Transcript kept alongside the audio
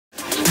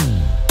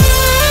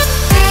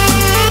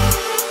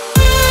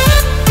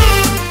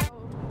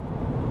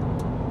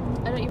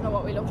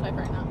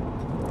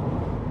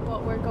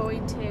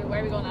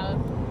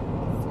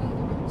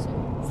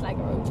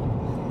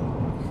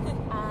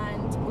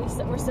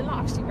still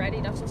not actually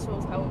ready. That just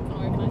shows how I'm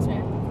gonna organise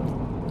it.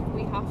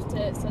 We have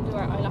to still do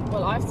our eyelashes.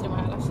 Well, I have to do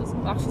my eyelashes.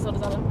 Actually, so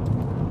does Ellen.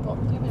 But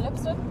do you have your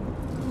lipstick?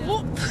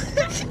 No.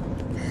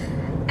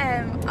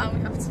 And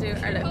we have to do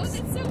our lips. Oh,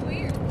 it's so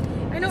weird.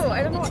 I know.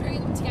 I don't know. Three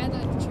of them together,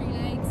 the 3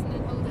 legs, and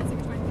then hold it as if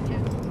you're trying to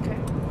get. Okay.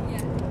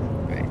 Yeah.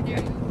 Right. There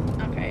you go.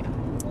 Okay.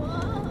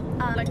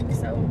 Whoa. Like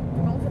so,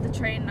 we're going for the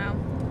train now.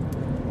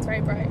 It's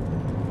very bright.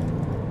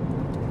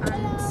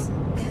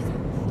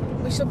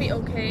 And we should be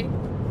okay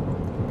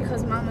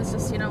because Mum is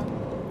just, you know,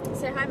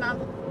 say hi, Mum.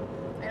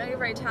 I know you're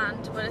very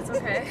tanned, but it's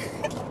okay.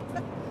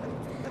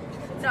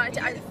 No,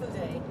 Beautiful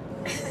day.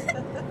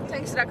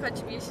 thanks for that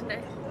contribution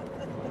there.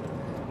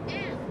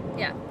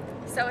 Yeah.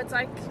 So it's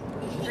like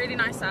really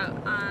nice out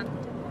and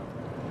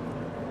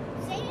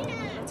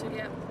it's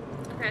really out.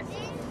 Okay.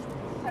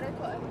 How do I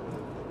put it?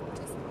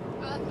 Just,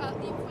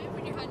 you point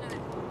with your hand on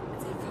it.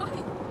 It's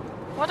fine.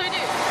 What do I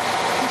do?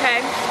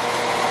 Okay.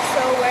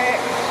 So we're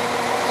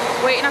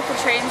waiting at the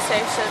train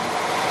station.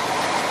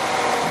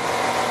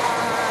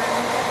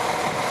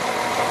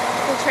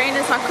 The train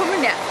is not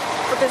coming yet,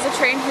 but there's a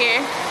train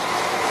here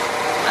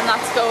and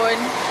that's going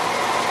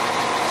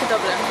to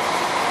Dublin.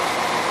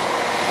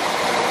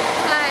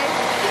 Hi.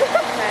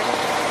 Okay.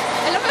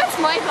 I love how it's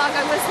my vlog.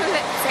 I'm just going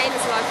to say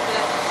this vlog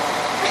today.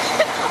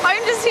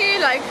 I'm just here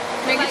like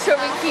making Like sure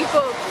we that. keep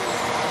up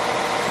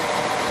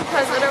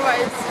because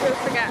otherwise we'll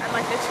forget and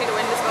like literally the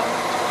wind is gone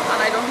and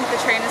I don't think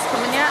the train is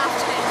coming yet.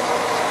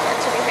 It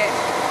should be here.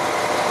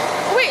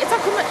 Oh wait, it's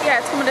not coming.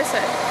 Yeah, it's coming this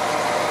way.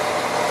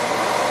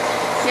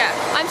 Yeah.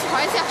 I'm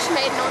surprised they actually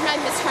made it. Normally I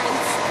miss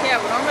trains.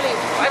 Yeah, well normally,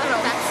 I don't know.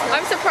 That's not-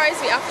 I'm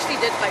surprised we actually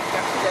did it.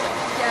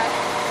 Yeah.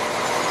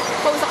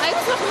 What was I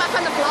was looking back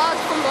on the vlog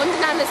from London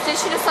and it's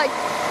literally just like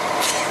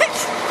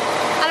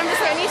and I'm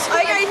just like, I need to be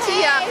I like, guarantee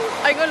hey.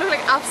 yeah, I'm gonna look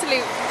like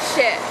absolute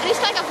shit. I need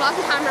to get like a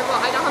vlogging camera,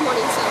 but I don't have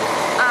money, so.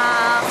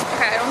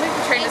 Okay, I don't think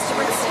the train is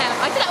coming this way.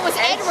 Edwardstown. I thought it was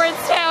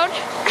Edwardstown.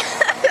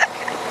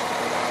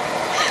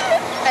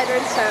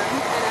 Edwardstown.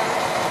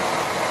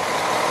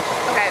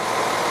 Okay,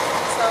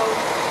 so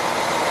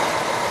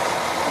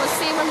We'll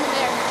see when we're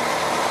there.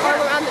 Or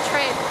we're on the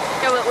train.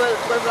 yeah,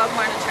 we'll vlog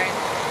more on the train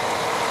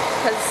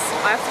because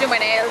I have to do my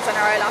nails and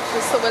our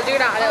eyelashes, so we'll do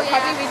that and Oh, it'll yeah.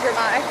 probably be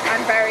dramatic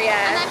and very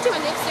And I'm doing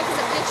lipstick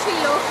because it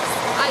literally looks,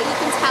 you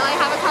can tell I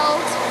have a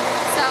cold.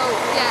 So,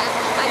 yeah,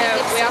 I need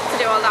yeah, we lipstick. have to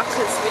do all that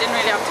because we didn't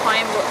really have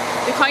time, but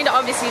we kind of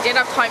obviously did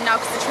have time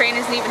now because the train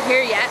isn't even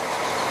here yet.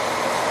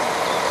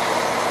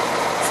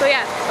 So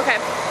yeah, okay.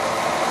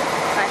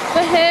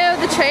 Woohoo,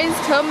 the train's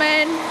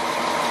coming.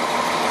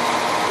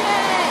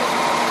 Yay!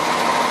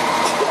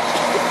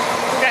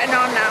 We're getting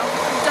on now.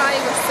 I'm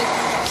dying of sick.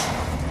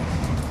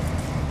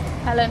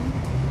 Helen,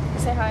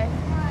 say hi.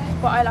 Hi.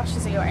 What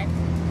eyelashes are you wearing?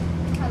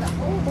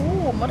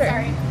 Oh, mother.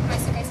 Sorry, my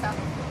suitcase fell.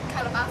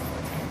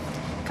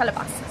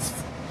 Calabasas.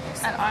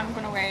 And I'm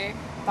gonna wear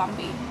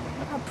Bambi.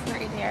 Look how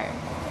pretty they are.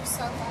 They're so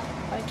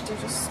bad. Like, they're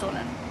just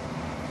stunning.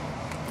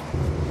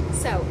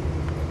 So,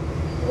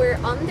 we're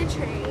on the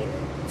train.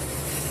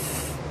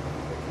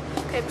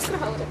 Okay, I'm just gonna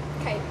hold it.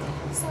 Okay,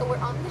 so we're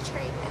on the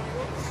train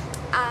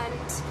now,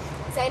 and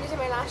Zena did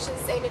my lashes,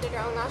 Zena did her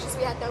own lashes.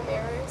 We had no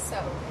mirrors, so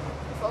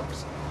we're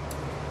fucked.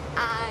 And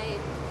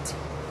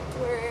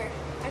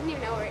I don't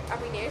even know, are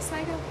we near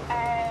Sligo?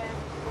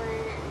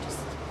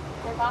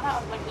 We're gone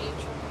out of like the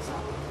intro, so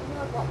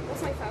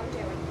What's my phone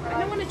doing? I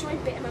don't want to join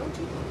bit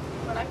emoji.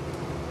 we're like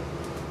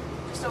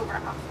just over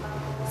half an hour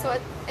away. So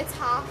it's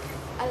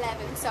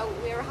 11:30, so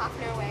we were half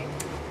an hour away.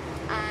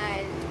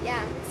 And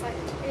yeah, I'm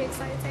excited. Are you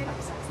excited, Zena?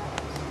 I'm so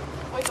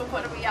excited. Wait, so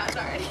what are we at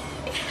already?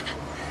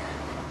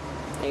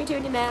 Are you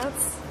doing your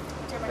nails?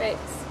 Doing my Wait.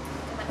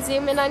 nails.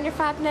 Zoom in on your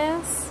fab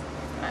nails.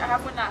 I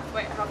have one left.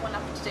 Wait, I have one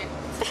left to do.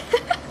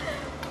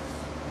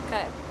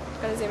 Okay,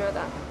 gotta zoom out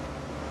that.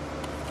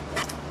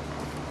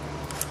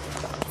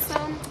 So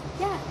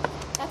yeah,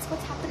 that's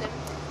what's happening.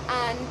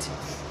 And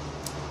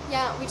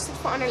yeah, we just have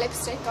to put on our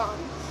lipstick on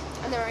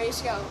and then we're ready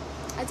to go.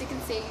 As you can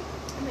see,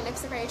 my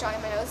lips are very dry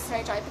and my nose is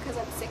very dry because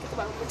I'm sick at the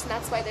moment, and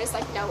that's why there's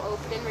like no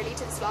opening really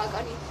to this vlog.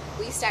 Only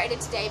we started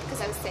it today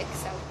because I was sick,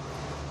 so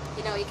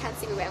you know you can't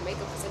see me without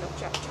makeup because I look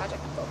tragic.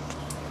 But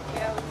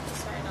Yeah, we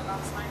started it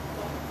last night,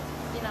 but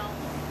you know,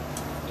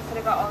 you could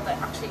have got all the.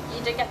 Actually,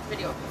 you did get the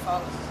video of me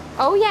falling.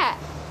 oh yeah,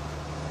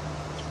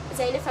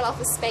 Zena fell off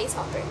a space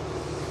hopper.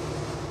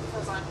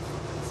 Because I'm.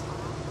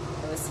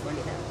 It was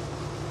funny though.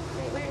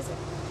 Wait, where is it?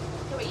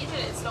 Yeah, but you did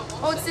it in slow motion.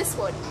 Oh, it's this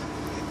one.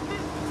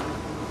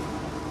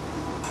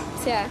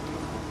 So yeah,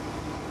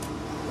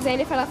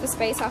 Zena fell off a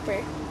space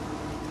hopper,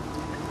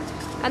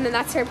 and then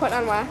that's her putting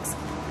on wax,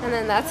 and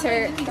then that's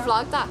her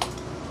vlog that.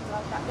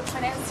 Look, my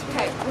nails.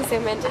 Okay, we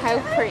zoom in. How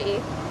pretty,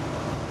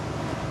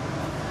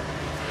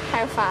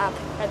 how fab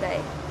are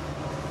they?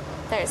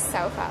 They're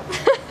so fab.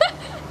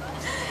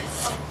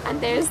 And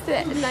there's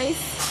the nice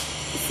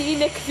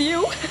scenic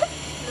view.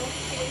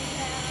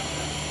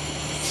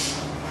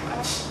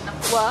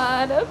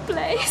 What a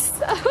place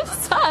of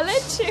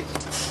solitude.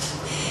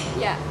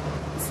 Yeah.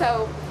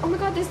 So, oh my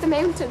god, there's the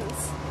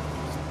mountains.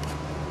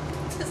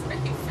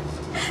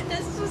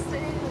 This is just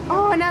it.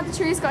 Oh, now the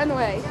trees got in the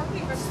way.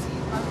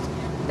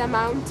 The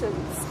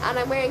mountains. And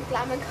I'm wearing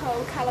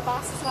Flamenco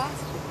Calabasas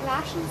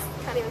lashes.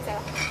 Can't even say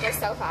that. They're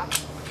so fab.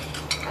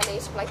 I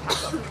need to like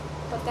pack them.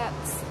 But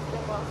that's the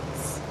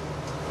box.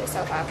 They're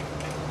so fab.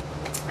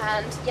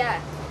 And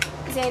yeah,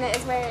 Zena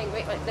is wearing,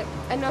 wait, look,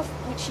 I don't know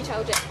if she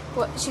told you,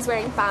 but she's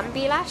wearing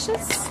Bambi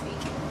lashes.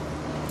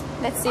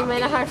 Let's zoom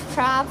in at her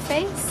fab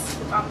face.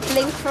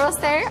 Link for us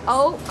there.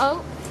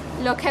 Oh,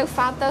 look how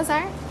fab those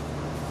are.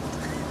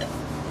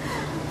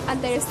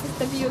 And there's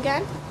the view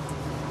again.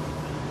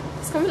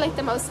 It's gonna be like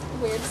the most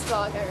weirdest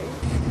vlog ever.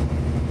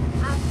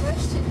 I'm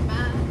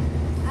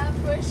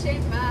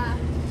pushing my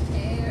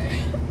hair.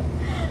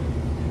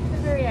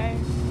 There we are.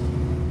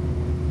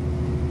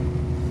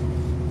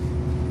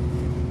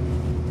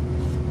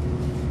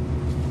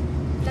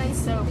 Nice,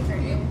 so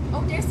pretty.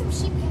 Oh, there's some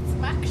sheep. Get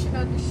some action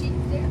on the sheep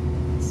there.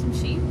 Some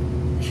sheep.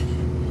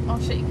 Oh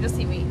shit, you can just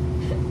see me.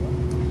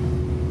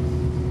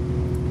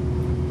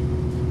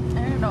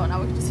 I don't know, now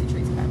we can just see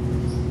trees again.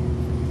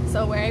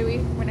 So where are we?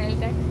 We're nearly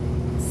there.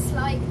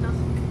 Sligo.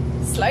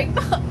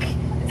 Sligo. Is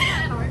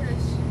that in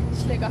Irish?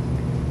 Sligo.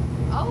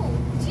 Oh,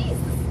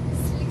 Jesus.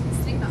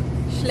 Sligo.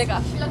 Sligo.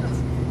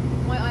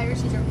 My Irish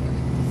is okay.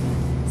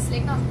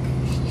 Sligo.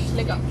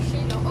 Sligo.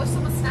 Oh,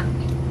 someone snapped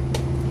me.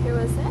 Who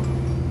was it?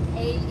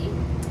 Hayley.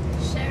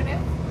 Shout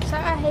out.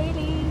 Shout out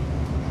Hayley.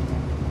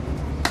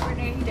 We're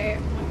nearly there.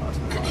 Oh my god,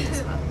 my god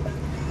as well.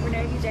 We're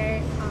nearly there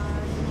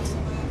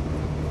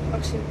and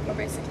actually we're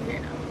basically here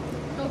now.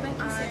 Oh, Becky.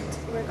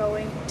 And we're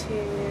going to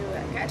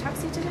get a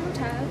taxi to the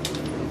hotel.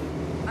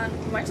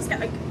 And we might just get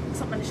like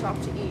something in the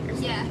shop to eat or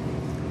something. Yeah.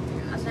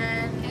 And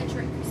then A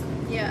drink or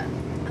something. yeah.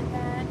 And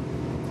then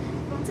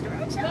go on to the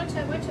road show.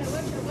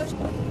 Watch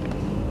out.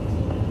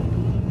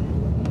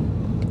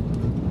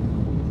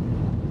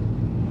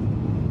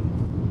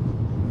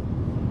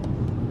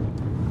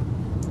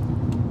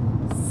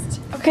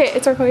 Okay,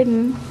 it's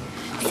recording.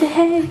 Say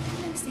hey.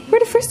 We're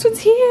the first ones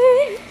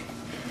here.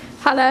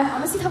 Hello.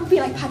 Honestly, that would be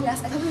like Paddy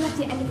last. I thought we were at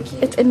the end of the queue.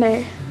 It's in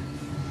there.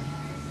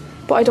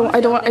 But I don't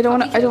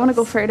want to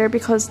go further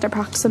because they're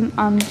practicing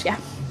and yeah.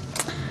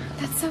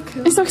 That's so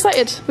cool. I'm so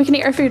excited. We can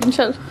eat our food and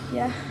chill.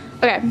 Yeah.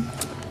 Okay.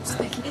 It's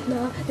Becky.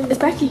 No, It's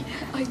Becky.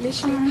 I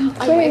literally, I'm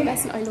Claire. way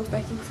invested. I love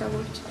Becky so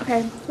much.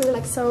 Okay. We were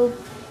like so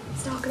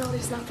stalking all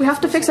these snaps. We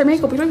have to fix our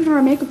makeup. We don't even have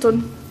our makeup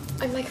done.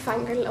 I'm like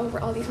fangirling over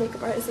all these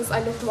makeup artists. I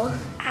love them all.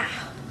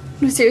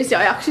 No, seriously,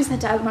 I actually said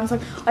to Ellen, I was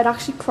like, I'd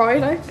actually cry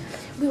like.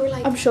 We were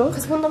like, I'm sure.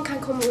 because one of them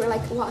can't come. We were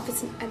like, what if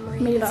it's Anne-Marie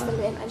Mila. that's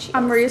filming in and she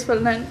And Maria's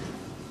filling in.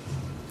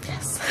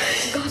 Yes.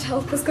 God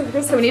help us,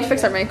 because So we need to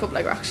fix our makeup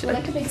like we're actually. We're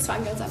like the biggest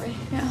fangirls ever.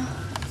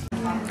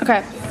 Yeah.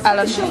 Okay,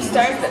 Ellen.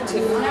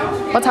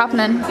 What's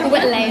happening?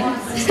 With Elaine.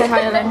 Say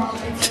hi, Ellen.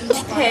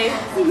 Hey.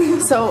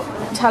 So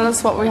tell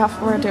us what we're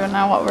doing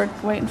now, what we're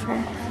waiting for.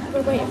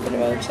 We're waiting for the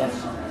road show.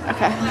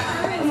 Okay.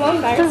 I'm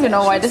all I don't even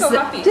know why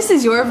this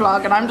is your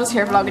vlog and I'm just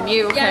here vlogging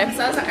you, okay? Yeah, because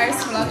I was at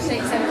Earth's vlog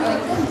today,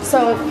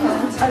 So,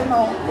 I don't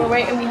know, we're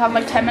waiting, we have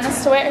like 10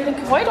 minutes to wait, I think.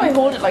 Why do I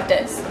hold it like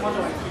this?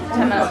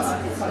 10 minutes.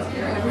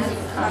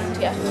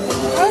 And yeah.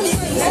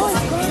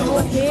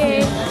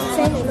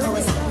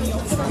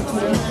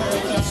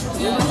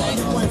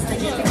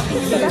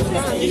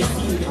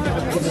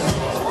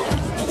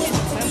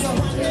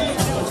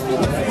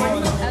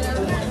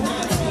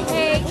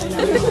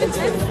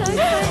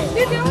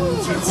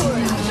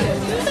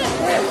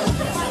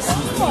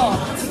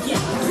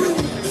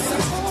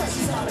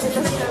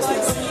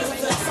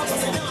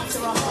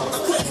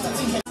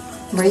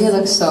 Maria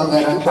looks so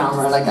good on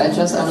camera, like I'm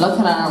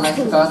looking at her, I'm like,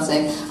 for God's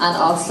sake. And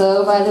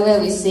also, by the way,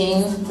 we've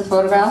seen the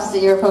photographs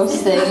that you're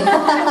posting.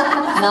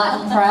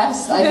 Not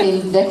impressed, I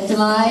feel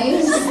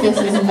victimized, this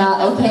is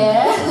not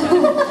okay.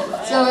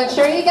 So make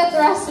sure you get the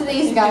rest of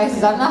these guys,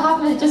 because I'm not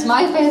having just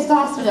my face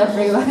plastered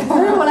everywhere. I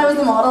remember when I was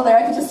the model there,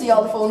 I could just see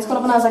all the phones going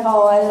up and I was like,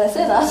 oh, why did I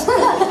say that?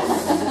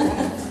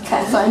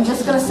 Okay, so I'm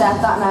just going to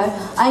set that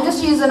now. I'm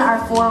just using our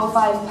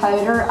 405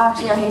 powder,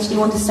 actually our HD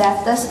one, to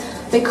set this.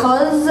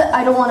 Because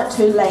I don't want it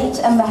too light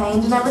and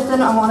behind and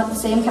everything, I want it the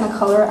same kind of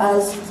colour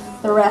as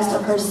the rest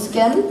of her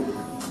skin.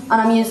 And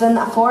I'm using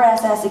a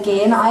 4SS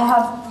again. I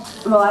have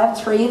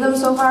 3 of them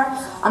so far,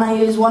 and I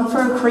use one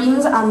for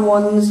creams and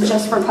one's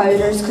just for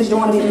powders because you don't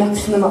want to be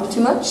mixing them up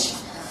too much.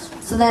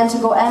 So then to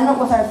go in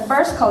with our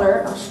first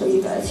colour, I'll show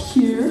you guys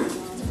here.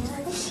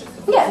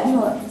 Yeah, you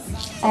know what?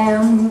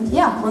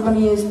 Yeah, we're going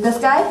to use this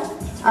guy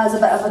as a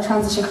bit of a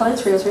transition colour.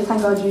 303,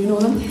 thank God you know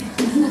them.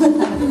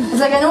 It's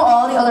like I know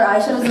all the other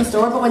eyeshadows in the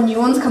store, but when new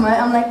ones come out,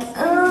 I'm like,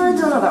 I don't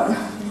know that one.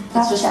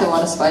 That's just the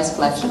What a Spice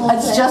collection.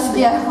 It's just,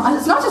 yeah,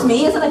 it's not just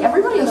me, is it? Like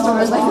everybody in the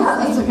store is like that,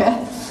 that's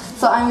okay.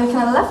 So I'm going to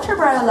kind of lift her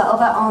brow a little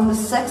bit on the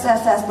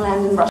 6SS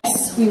blending brush.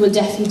 Yes, we will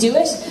definitely do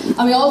it.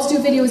 And we also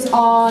do videos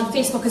on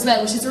Facebook as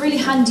well, which is a really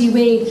handy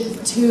way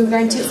to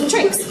learn tips and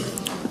tricks.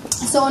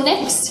 So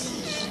next,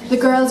 the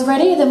girls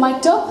ready? They're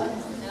mic'd up?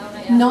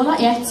 No, not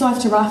yet, so I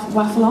have to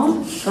waffle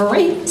on.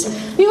 Great.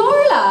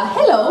 Viola,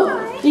 hello.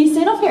 Are you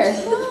staying up here?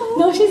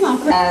 No, she's not.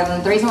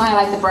 The reason why I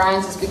like the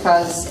browns is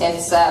because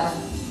it's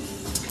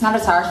not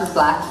as harsh as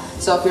black,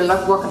 So if you're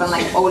working on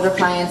like older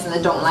clients and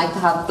they don't like to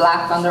have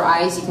black on their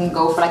eyes, you can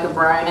go for like a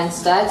brown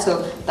instead.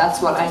 So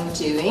that's what I'm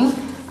doing.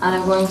 And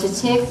I'm going to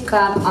take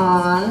that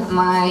on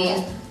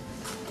my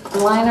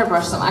liner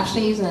brush. So I'm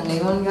actually using a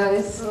new one,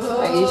 guys.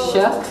 Are you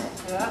shook?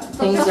 Yeah.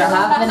 Things are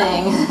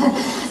happening.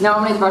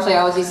 Normally the brush I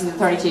always use is the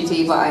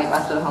 32T, but I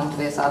left it at home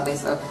today, sadly.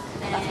 So.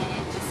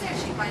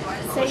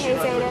 Say hey,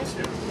 Zena.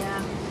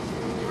 Yeah.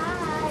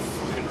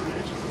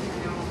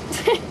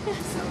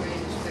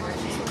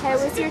 How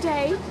was your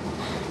day?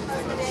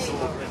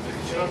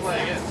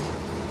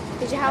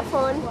 Did you have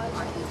fun?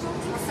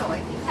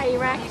 Are you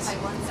wrecked?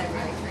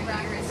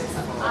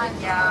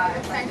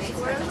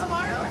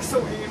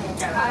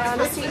 I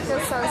honestly feel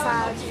so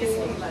sad for you.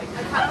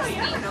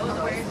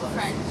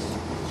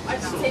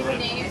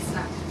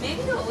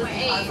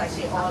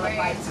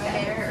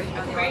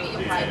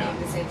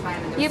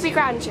 You'll be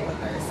grand, you.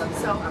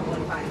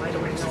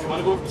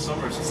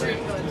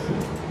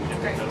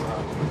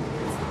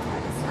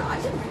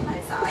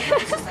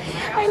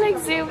 I like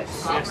zoom.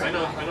 Yes, I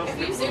know. If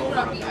you zoom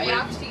on me, I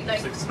actually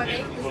like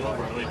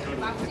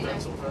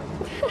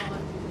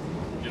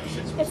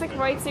It's like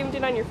right zoomed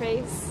in on your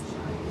face.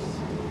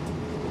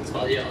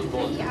 We are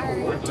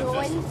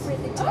done for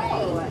the day.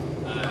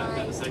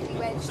 We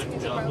went to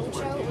the road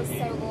show, it was so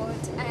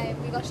good.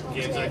 We got to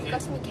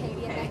meet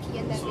Katie and Becky,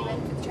 and then we went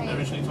for the train.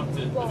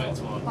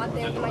 But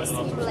they were nice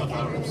people, like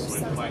everyone was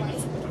so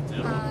nice.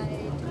 And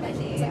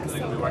Becky was like so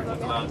good, we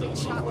had a big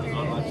chat with her, and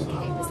then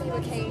Kate was there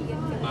with Katie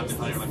and whatever.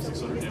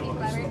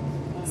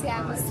 So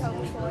yeah, it was so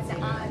much fun,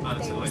 and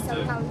they were so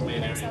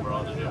talented and so cool.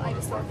 I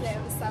just loved it,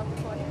 it was so much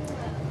fun.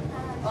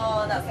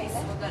 Oh, that face is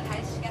good. How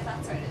did you get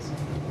that started?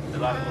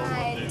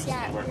 And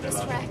yeah, we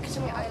just wrecked,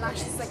 and my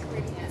eyelashes like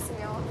really pissing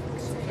me off.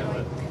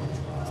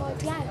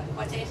 But yeah.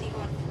 What day are you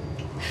going?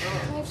 I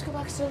have to go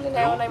back to Dublin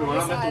now, and I'm really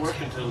sad. We're not meant to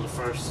work until the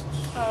first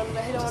I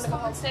don't want to go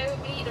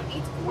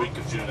home. week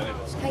of June anyway.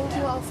 Thank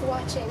you all for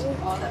watching.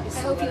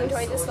 I hope you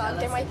enjoyed this vlog.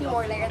 There might be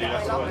more later, there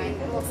might not be.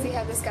 We'll see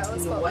how this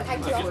goes. But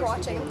thank you all for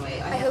watching.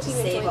 I hope you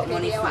enjoyed the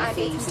video, and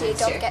if you did,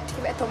 don't forget to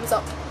give it a thumbs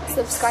up.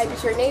 Subscribe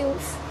if you're new,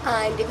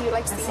 and if you'd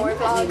like to see more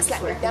vlogs,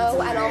 let me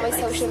know. And all my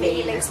social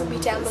media links will be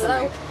down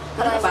below.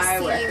 And I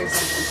will see you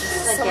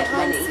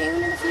sometime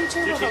soon in the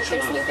future. We'll hope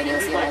there's new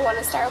videos soon. I want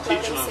to start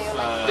uploading soon,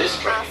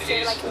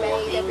 after like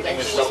May, there'll be like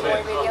more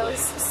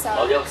videos. So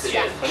yeah,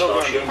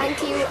 thank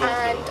you,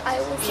 and I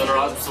will see you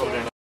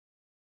soon.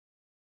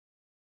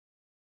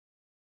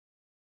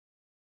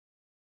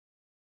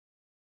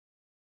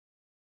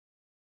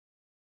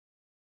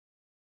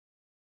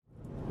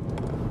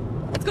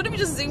 It's gonna be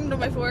just zoomed on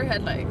my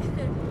forehead, like.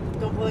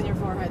 Don't pull in your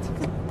forehead.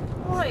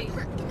 Why?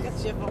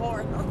 Gets you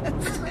before.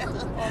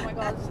 Oh my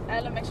god,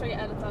 Ella, make sure you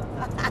edit that.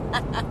 But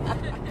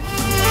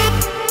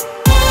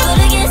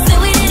I guess that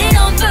we did it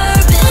on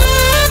purpose.